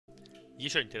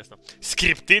Еще интересно.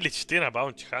 Скрипты или читы на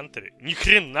Баунти Хантере? Ни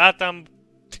хрена там...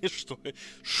 Ты что?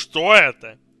 Что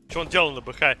это? Что он делал на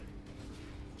БХ?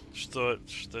 Что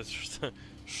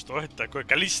это такое?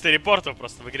 Количество репортов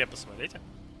просто в игре, посмотрите.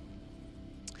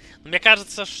 Мне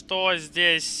кажется, что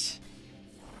здесь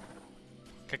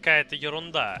какая-то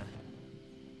ерунда.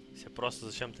 Все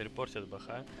просто зачем-то репортят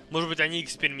БХ. Может быть, они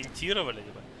экспериментировали,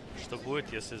 типа, что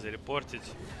будет, если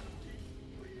зарепортить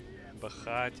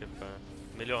БХ, типа,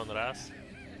 миллион раз.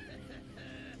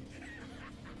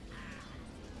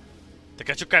 Так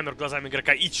а чё камеру глазами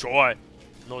игрока? И чё?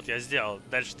 Ну вот я сделал.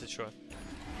 Дальше-то чё?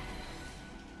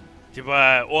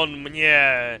 Типа, он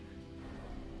мне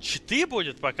читы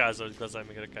будет показывать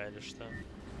глазами игрока или что?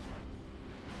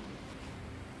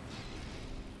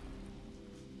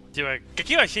 Типа,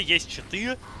 какие вообще есть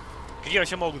читы? Какие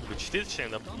вообще могут быть читы, точнее,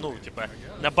 ну, типа,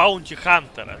 на Баунти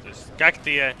Хантера? То есть, как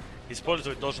ты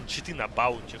использовать должен читы на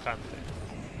Баунти Хантере?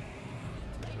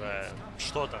 Типа,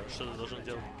 что там? Что ты должен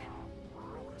делать?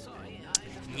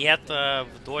 Нет в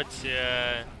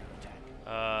Доте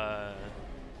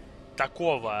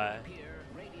такого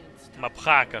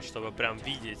мапхака, чтобы прям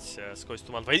видеть сквозь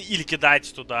туман. Или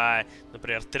кидать туда,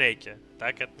 например, треки.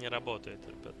 Так это не работает,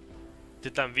 ребят. Ты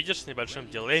там видишь с небольшим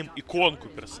дилеем иконку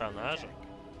персонажа.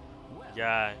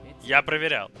 Я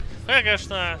проверял. Ну, я,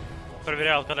 конечно,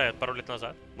 проверял, когда это пару лет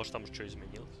назад. Может, там уже что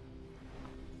изменилось.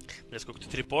 Мне сколько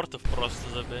тут репортов просто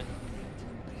забей.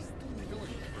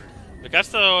 Мне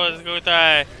кажется,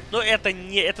 какой-то... Ну,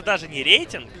 это даже не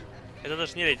рейтинг. Это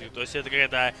даже не рейтинг. То есть это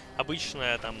какая-то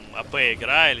обычная там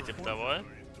АП-игра или типа того.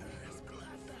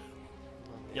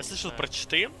 Я слышал про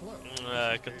читы,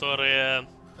 которые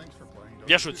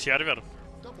вешают сервер.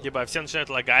 Либо все начинают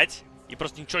лагать, и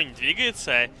просто ничего не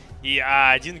двигается,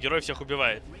 а один герой всех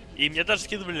убивает. И мне даже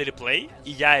скидывали реплей,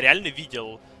 и я реально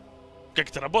видел, как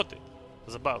это работает.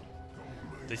 Забавно.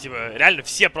 То есть, типа, реально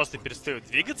все просто перестают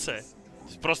двигаться.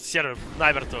 Просто сервер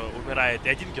намертво умирает, и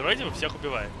один герой типа всех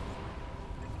убивает.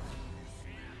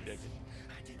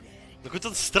 Ну какой-то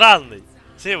он странный.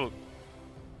 Смотри, его...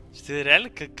 Что реально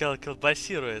как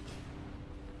колбасирует.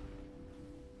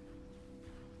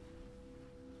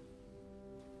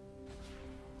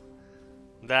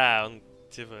 Да, он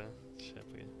типа... Сейчас,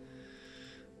 погоди.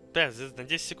 Блин, здесь на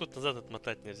 10 секунд назад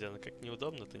отмотать нельзя, но как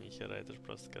неудобно-то нихера, это же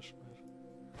просто кошмар.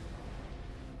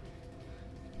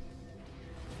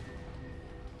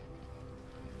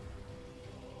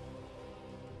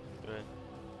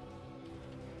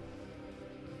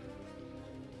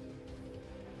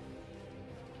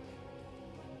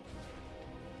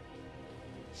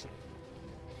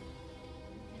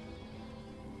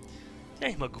 Я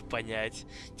не могу понять.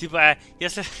 Типа,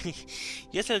 если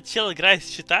этот чел играет с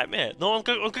читами, но он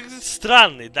как-то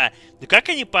странный, да. Но как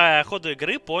они по ходу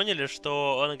игры поняли,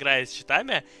 что он играет с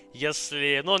читами,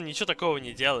 если, ну, он ничего такого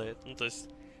не делает? Ну, то есть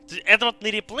это вот на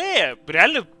реплее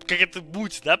реально какая-то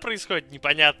муть, да, происходит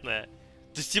непонятная.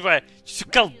 То есть, типа, все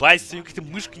колбасится, у него какая-то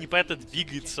мышка непонятно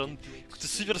двигается, он какой-то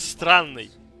супер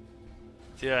странный.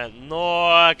 Типа,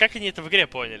 но как они это в игре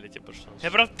поняли, типа, что? Я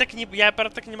правда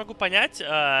так не могу понять,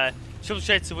 что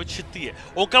случается его читы.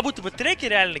 Он как будто бы треки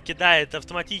реально кидает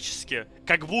автоматически,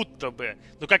 как будто бы.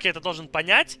 Но как я это должен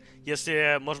понять,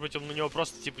 если, может быть, у него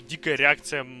просто, типа, дикая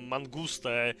реакция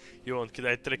мангуста, и он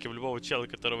кидает треки в любого чела,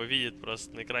 которого видит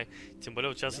просто на экране. Тем более,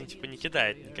 вот сейчас он, типа, не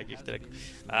кидает никаких треков.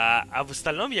 А в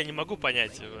остальном я не могу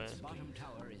понять, типа.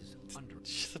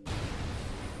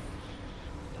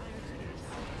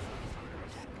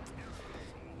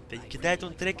 Да не кидает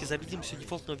он треки, забедим все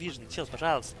дефолтного вижн. Чел,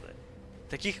 пожалуйста.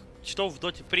 Таких читов в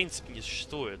доте в принципе не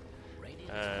существует.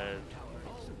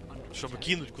 Чтобы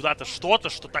кинуть куда-то что-то,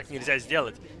 что так нельзя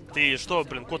сделать. Ты что,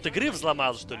 блин, код игры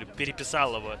взломал, что ли?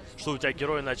 Переписал его? Что у тебя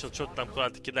герой начал что-то там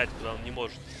куда-то кидать, куда он не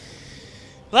может?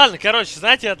 Ладно, короче,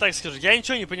 знаете, я так скажу. Я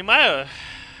ничего не понимаю.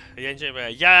 Я ничего не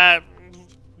понимаю.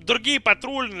 Другие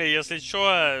патрульные, если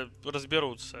что,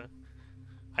 разберутся.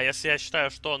 А если я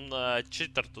считаю, что он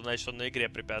читер, то значит он на игре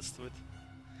препятствует.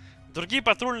 Другие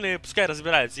патрульные пускай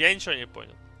разбираются, я ничего не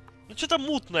понял. Ну что-то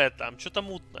мутное там, что-то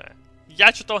мутное.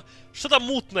 Я что-то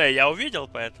мутное я увидел,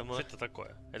 поэтому... Что это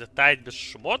такое? Это тайт без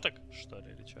шмоток, что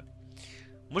ли, или что?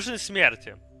 Мышцы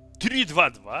смерти.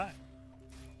 3-2-2?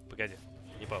 Погоди,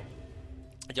 не помню.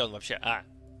 Где он вообще? А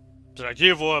где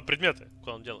его предметы?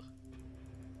 Куда он дел их?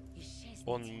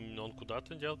 Он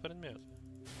куда-то делал предметы.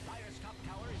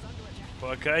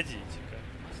 Погодите-ка.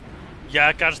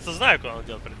 Я, кажется, знаю, куда он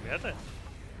делал предметы.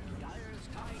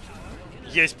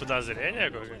 Есть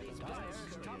подозрение какое-то.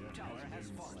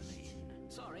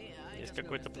 Есть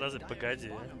какое-то подозрение.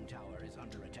 Погоди.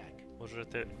 Может,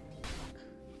 ты...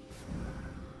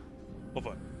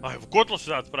 Опа. Его Котлу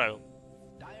сюда отправил.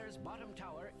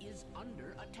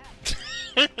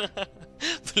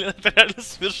 Блин, это реально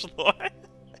смешно.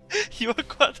 Его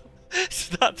кот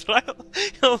сюда отправил,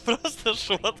 и он просто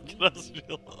шмотки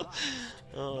разбил.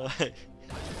 Ой.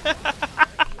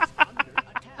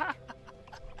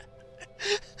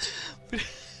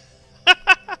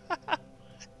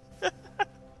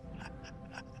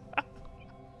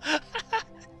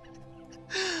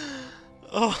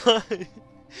 Ой.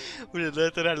 Блин, ну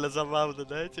это реально забавно,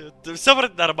 да? Все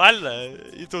вроде нормально,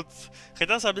 и тут...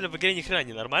 Хотя, на самом деле, в игре ни хрена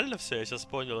не нормально все, я сейчас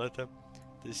понял это.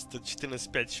 То есть тут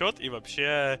 14-5 счет, и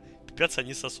вообще пипец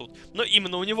они сосут. Но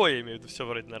именно у него, я имею в виду, все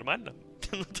вроде нормально.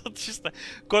 Ну тут чисто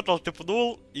котл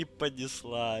тыпнул, и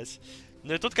понеслась.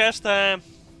 Ну и тут, конечно...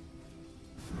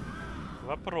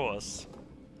 Вопрос.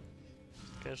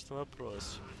 Конечно,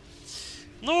 вопрос.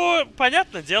 Ну,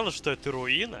 понятное дело, что это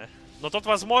руина. Но тут,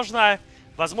 возможно,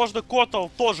 Котл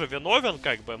тоже виновен,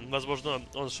 как бы. Возможно,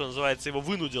 он, что называется, его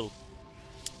вынудил.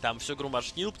 Там всю игру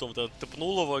моршнил, потом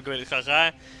тыпнул его, говорит,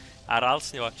 ха-ха, орал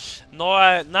с него.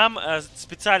 Но нам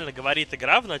специально говорит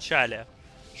игра в начале,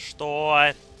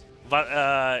 что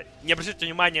не обращайте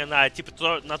внимания на,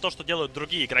 типа, на то, что делают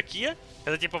другие игроки.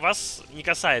 Это, типа, вас не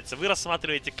касается. Вы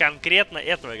рассматриваете конкретно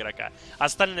этого игрока.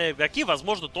 Остальные игроки,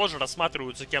 возможно, тоже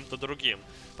рассматриваются кем-то другим.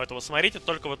 Поэтому смотрите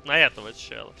только вот на этого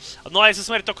чела. Ну, а если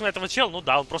смотреть только на этого чела, ну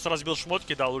да, он просто разбил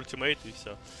шмотки, дал ультимейт и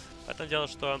все. Поэтому дело,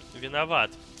 что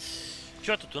виноват.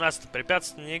 Что тут у нас-то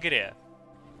препятственной игре?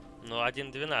 Ну,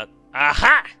 1.12.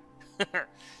 Ага!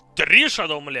 3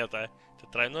 шадоумлета!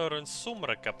 Это тройной уровень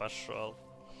сумрака пошел.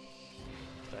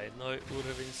 Тройной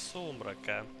уровень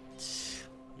сумрака.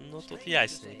 Ну, тут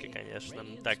ясненько, конечно.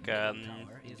 Так,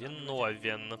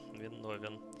 виновен.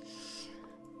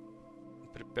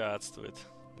 Препятствует.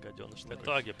 Гаденыш. В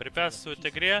итоге препятствует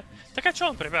игре. Так а что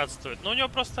он препятствует? Ну, у него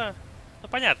просто... Ну,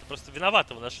 понятно, просто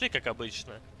виноватого нашли, как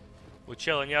обычно. У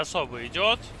чела не особо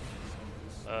идет.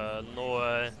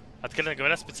 Но, откровенно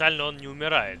говоря, специально он не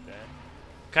умирает, да?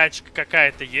 Качка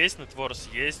какая-то есть, нетворс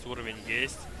есть, уровень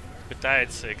есть.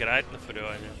 Пытается играть на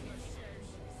фурионе.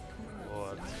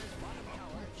 Вот.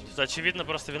 Тут, очевидно,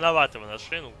 просто виноватого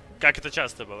нашли. Ну, как это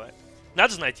часто бывает.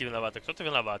 Надо же найти виноватого. Кто-то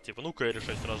виноват. Типа, ну, Кэрри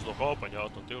 6 раз сдох. О,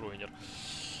 понятно, ты руинер.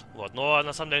 Вот. Но,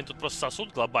 на самом деле, тут просто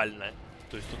сосуд глобально.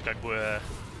 То есть, тут как бы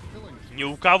ни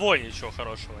у кого ничего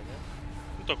хорошего нет.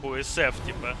 Ну, только у СФ,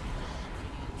 типа.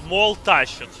 Мол,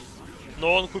 тащит.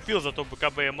 Но он купил зато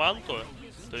БКБ и манту.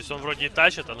 То есть, он вроде и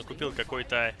тащит, а он купил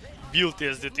какой-то билд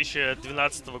из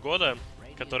 2012 года,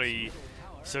 который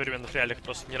в современных реалиях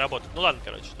просто не работает. Ну, ладно,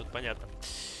 короче, тут понятно.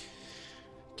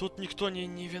 Тут никто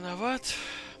не виноват.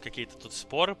 Какие-то тут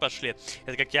споры пошли.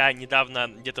 Это как я недавно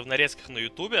где-то в нарезках на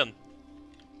ютубе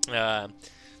в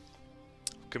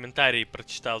комментарии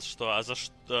прочитал, что а за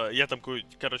что... Я там,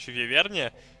 короче, в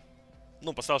Виверне,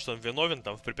 ну, поставил, что он виновен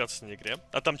там в препятственной игре.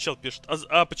 А там чел пишет,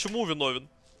 а почему виновен?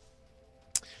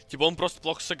 Типа, он просто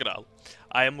плохо сыграл.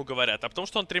 А ему говорят, а потому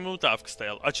что он 3 минуты авка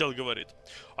стоял. А чел говорит,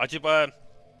 а типа,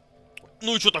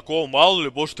 ну и что такого, мало ли,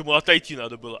 может, ему отойти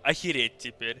надо было. Охереть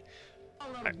теперь.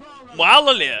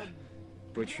 Мало ли?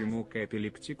 Почему к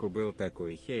эпилептику был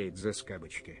такой хейт за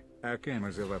скобочки? А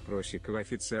Кэма за вопросик в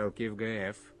официалке в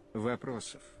ГФ?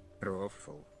 Вопросов.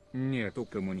 Рофл. Нету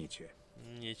коммунити.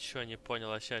 Ничего не понял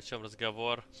вообще, о чем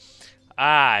разговор.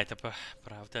 А, это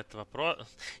правда, это вопрос.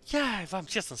 Я вам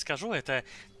честно скажу, это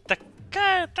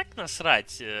так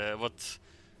насрать. Вот,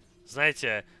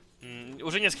 знаете,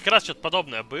 уже несколько раз что-то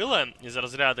подобное было из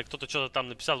разряда. Кто-то что-то там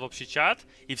написал в общий чат,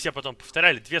 и все потом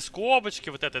повторяли 2 скобочки,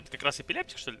 вот это как раз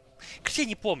эпилептик, что ли? Короче, я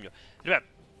не помню. Ребят,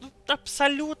 ну,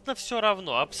 абсолютно все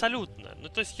равно, абсолютно. Ну,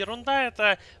 то есть ерунда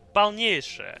это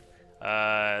полнейшая.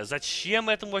 Зачем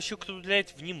этому вообще кто-то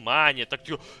уделяет внимание? Так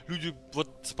люди вот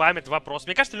спамят вопрос.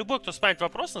 Мне кажется, любой, кто спамит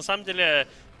вопрос, на самом деле,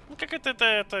 ну как это,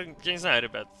 я не знаю,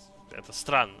 ребят, это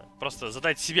странно. Просто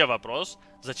задайте себе вопрос,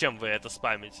 зачем вы это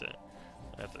спамите.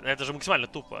 Это же максимально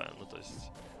тупо, ну то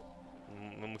есть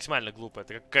максимально глупо.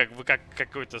 Это как вы как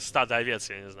какое-то стадо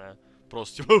овец, я не знаю.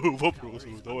 Просто типа, вопрос,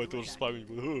 давай тоже спамить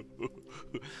буду.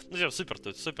 Ну супер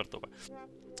тупо.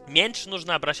 Меньше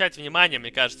нужно обращать внимание, мне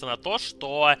кажется, на то,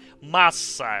 что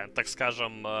масса, так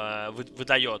скажем,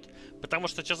 выдает. Потому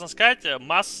что, честно сказать,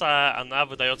 масса, она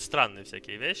выдает странные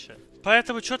всякие вещи.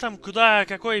 Поэтому, что там, куда,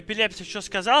 какой эпилептик что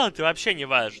сказал, это вообще не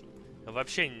важно.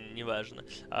 Вообще не важно.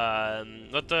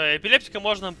 Вот эпилептика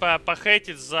можно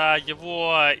похейтить за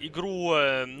его игру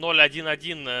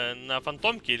 0.1.1 на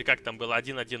фантомке, или как там было,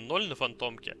 1.1.0 на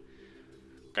фантомке.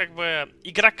 Как бы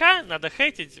игрока надо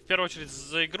хейтить в первую очередь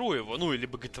за игру его, ну или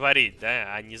боготворить,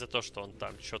 да, а не за то, что он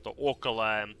там что-то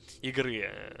около игры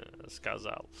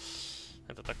сказал.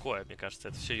 Это такое, мне кажется,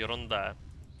 это все ерунда.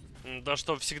 То,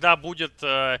 что всегда будет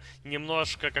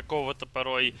немножко какого-то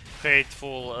порой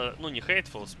hateful, ну не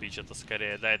hateful speech, это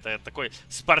скорее, да, это такой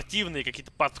спортивные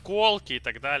какие-то подколки и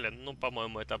так далее. Ну,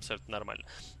 по-моему, это абсолютно нормально.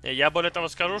 Я более того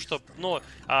скажу, что, ну,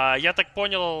 я так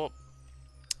понял,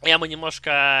 я ему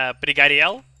немножко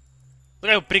пригорел. Ну,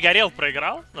 как бы пригорел,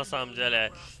 проиграл, на самом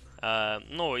деле.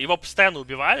 Ну, его постоянно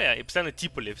убивали и постоянно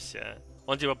типали все.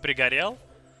 Он типа пригорел,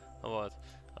 вот.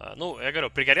 Ну, я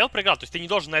говорю, пригорел, проиграл. То есть ты не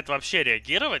должен на это вообще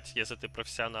реагировать, если ты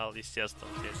профессионал, естественно.